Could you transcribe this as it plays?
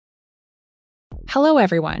Hello,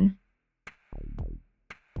 everyone.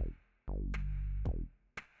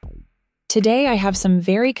 Today, I have some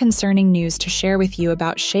very concerning news to share with you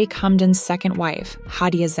about Sheikh Hamdan's second wife,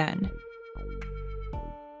 Haadiya Zen.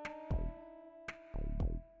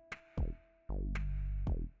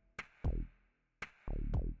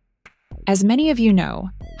 As many of you know,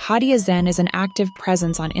 Haadiya Zen is an active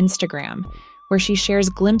presence on Instagram, where she shares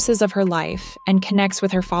glimpses of her life and connects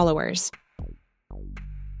with her followers.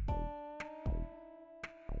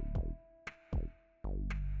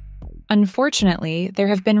 Unfortunately, there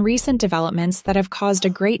have been recent developments that have caused a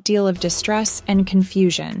great deal of distress and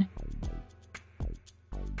confusion.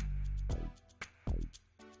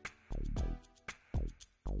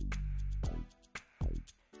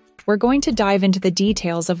 We're going to dive into the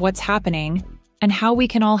details of what's happening and how we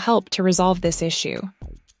can all help to resolve this issue.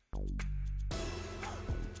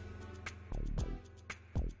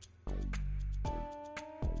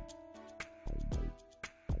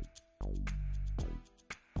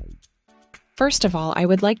 First of all, I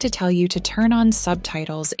would like to tell you to turn on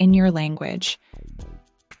subtitles in your language.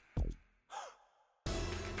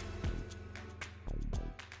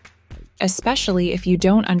 Especially if you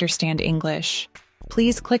don't understand English,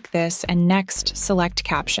 please click this and next select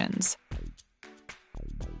captions.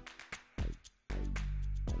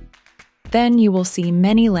 Then you will see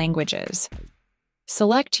many languages.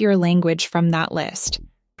 Select your language from that list.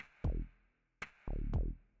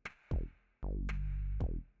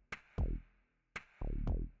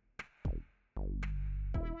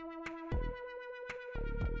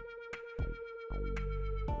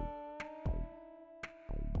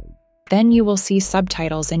 Then you will see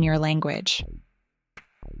subtitles in your language.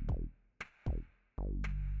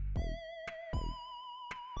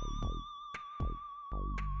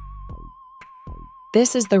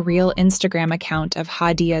 This is the real Instagram account of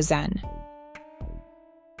Haadiya Zen.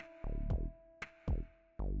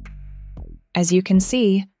 As you can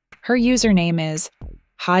see, her username is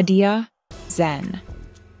Haadiya Zen.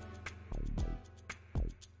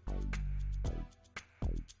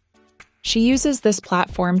 She uses this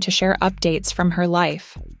platform to share updates from her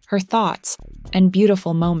life, her thoughts, and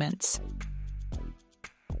beautiful moments.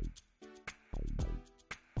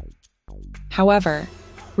 However,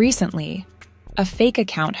 recently, a fake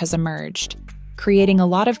account has emerged, creating a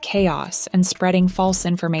lot of chaos and spreading false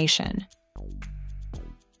information.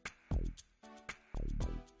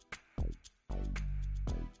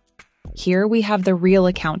 Here we have the real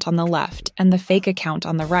account on the left and the fake account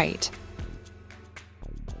on the right.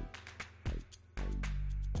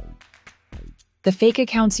 The fake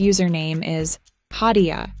account's username is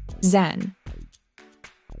Haadiya Zen.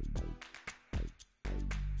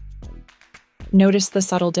 Notice the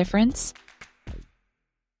subtle difference?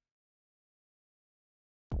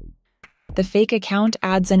 The fake account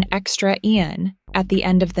adds an extra "ian" at the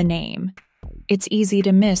end of the name. It's easy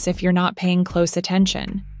to miss if you're not paying close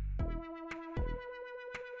attention.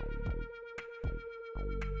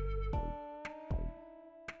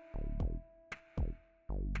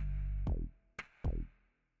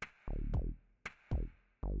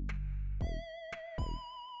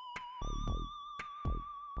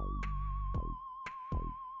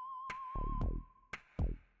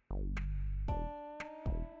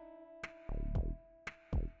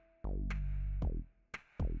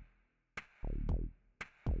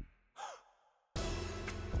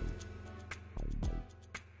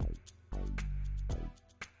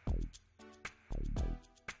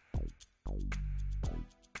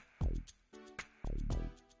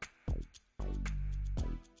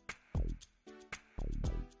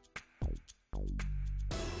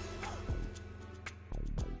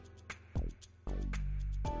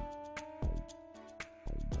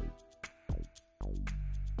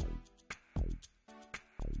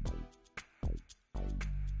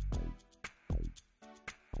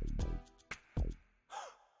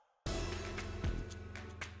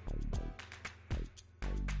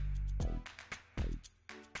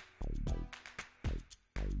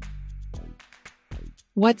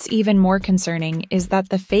 What's even more concerning is that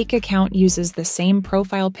the fake account uses the same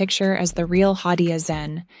profile picture as the real Haadiya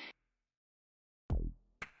Zen.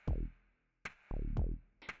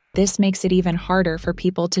 This makes it even harder for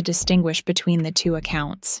people to distinguish between the two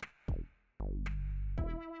accounts.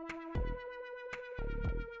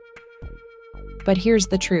 But here's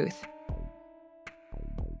the truth.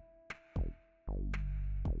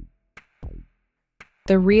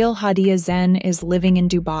 The real Haadiya Zen is living in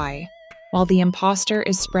Dubai, while the imposter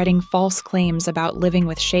is spreading false claims about living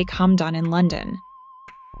with Sheikh Hamdan in London.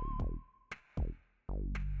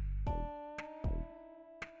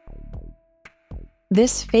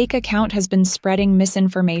 This fake account has been spreading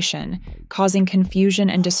misinformation, causing confusion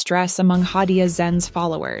and distress among Haadiya Zen's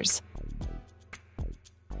followers.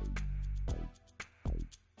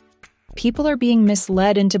 People are being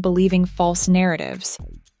misled into believing false narratives.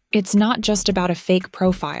 It's not just about a fake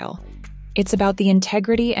profile. It's about the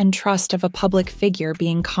integrity and trust of a public figure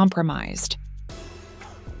being compromised.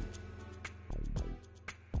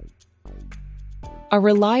 A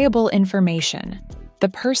reliable information. The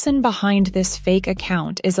person behind this fake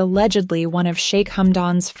account is allegedly one of Sheikh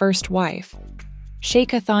Hamdan's first wife, Sheikh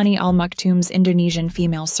Thani Al Maktoum's Indonesian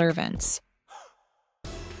female servants.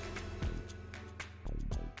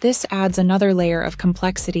 This adds another layer of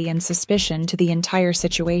complexity and suspicion to the entire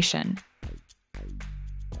situation.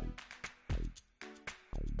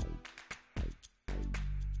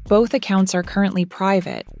 Both accounts are currently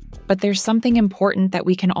private, but there's something important that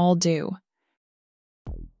we can all do.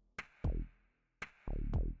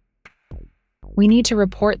 We need to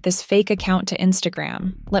report this fake account to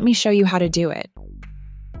Instagram. Let me show you how to do it.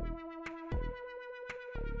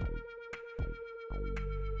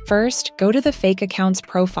 First, go to the fake account's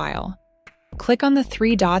profile. Click on the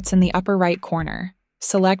 3 dots in the upper right corner.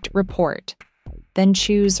 Select Report. Then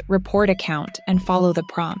choose Report Account and follow the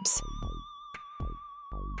prompts.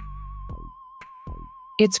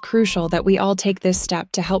 It's crucial that we all take this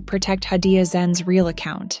step to help protect Haadiya Zen's real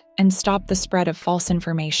account and stop the spread of false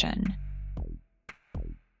information.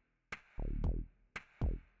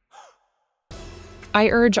 I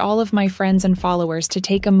urge all of my friends and followers to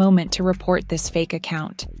take a moment to report this fake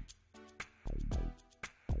account.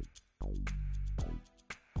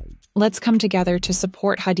 Let's come together to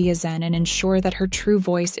support Haadiya Zen and ensure that her true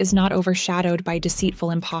voice is not overshadowed by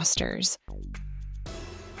deceitful imposters.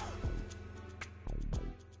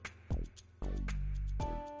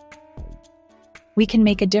 We can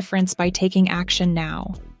make a difference by taking action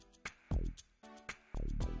now.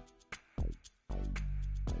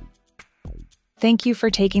 Thank you for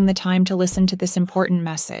taking the time to listen to this important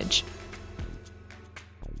message.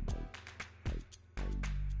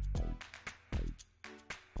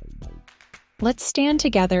 Let's stand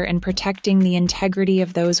together in protecting the integrity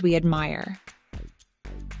of those we admire.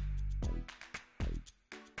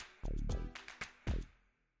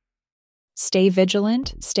 Stay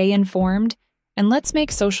vigilant, stay informed, and let's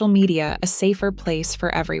make social media a safer place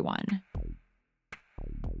for everyone.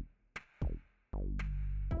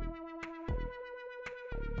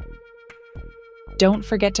 Don't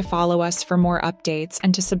forget to follow us for more updates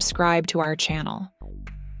and to subscribe to our channel.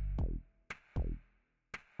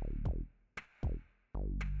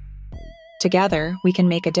 Together, we can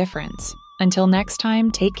make a difference. Until next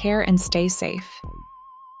time, take care and stay safe.